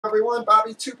everyone.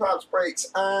 Bobby Two Pops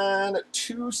breaks on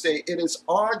Tuesday. It is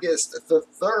August the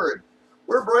 3rd.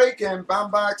 We're breaking bomb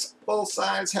box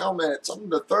full-size helmets on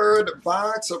the third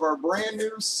box of our brand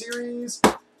new series.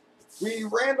 We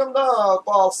randomed up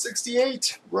all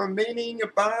 68 remaining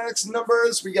box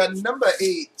numbers. We got number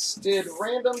 8. Did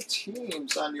random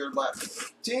teams on your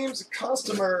left. Teams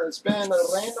customers been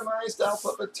randomized,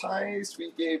 alphabetized.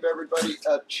 We gave everybody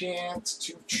a chance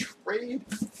to trade.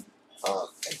 I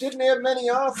didn't have many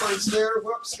offers there.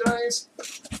 Whoops, guys.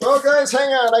 Well, guys, hang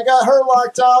on. I got her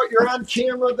locked out. You're on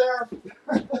camera there.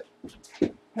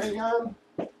 Hang on.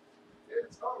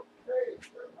 It's okay.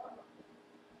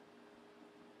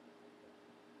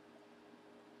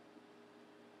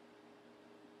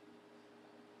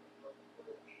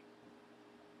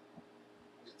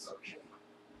 It's okay.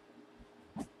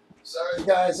 Sorry,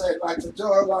 guys. I locked the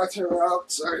door, locked her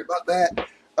out. Sorry about that.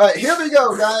 All right, here we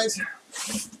go, guys.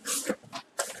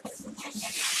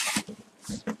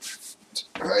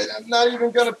 Alright, I'm not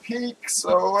even going to peek,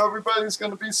 so everybody's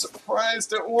going to be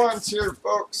surprised at once here,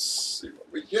 folks. See what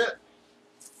we get.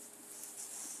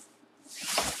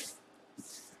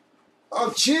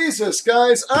 Oh, Jesus,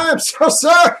 guys. I'm so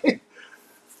sorry.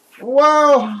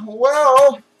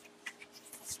 Well.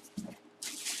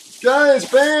 Guys,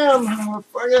 bam.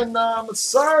 Fucking,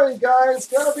 sorry, guys.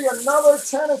 Going to be another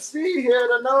Tennessee hit.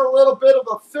 Another little bit of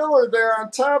a filler there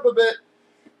on top of it.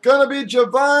 Gonna be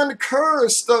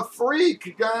Kearse, the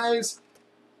freak, guys.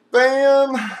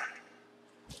 Bam.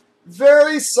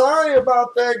 Very sorry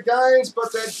about that, guys,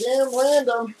 but that damn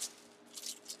random.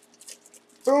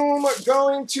 Boom,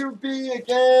 going to be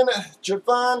again.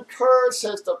 Kearse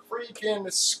has the freaking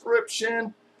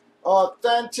description.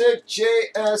 Authentic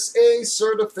JSA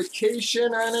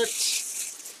certification on it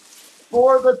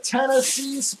for the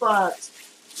Tennessee spot.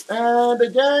 And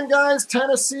again, guys,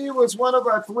 Tennessee was one of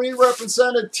our 3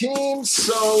 represented teams,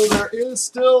 so there is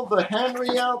still the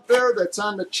Henry out there that's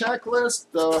on the checklist,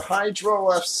 the Hydro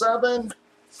F7,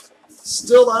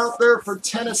 still out there for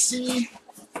Tennessee.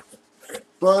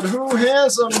 But who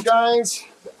has them, guys?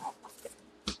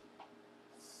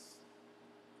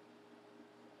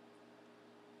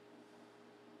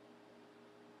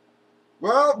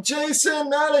 Well, Jason,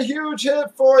 not a huge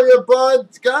hit for you, bud.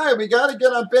 Guy, we got to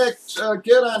get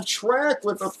on track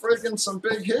with some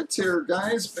big hits here,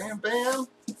 guys. Bam, bam.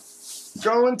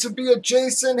 Going to be a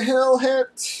Jason Hill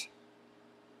hit.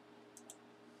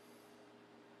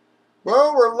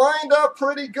 Well, we're lined up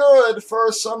pretty good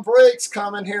for some breaks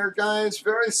coming here, guys.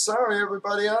 Very sorry,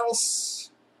 everybody else.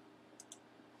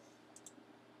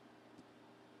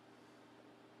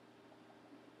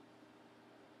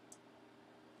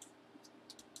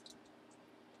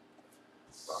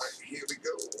 Here we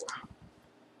go.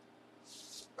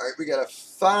 All right, we got a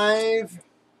 5,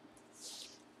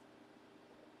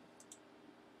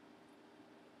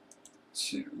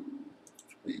 2,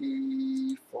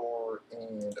 3, 4,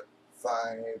 and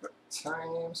 5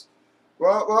 times.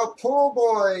 Well, pool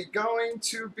boy, going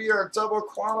to be our double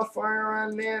qualifier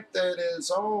on that. That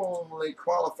is only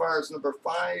qualifiers number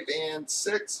 5 and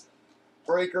 6.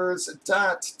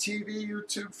 Breakers.TV,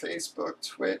 YouTube, Facebook,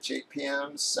 Twitch, 8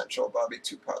 p.m. Central. Bobby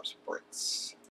Two Pops breaks.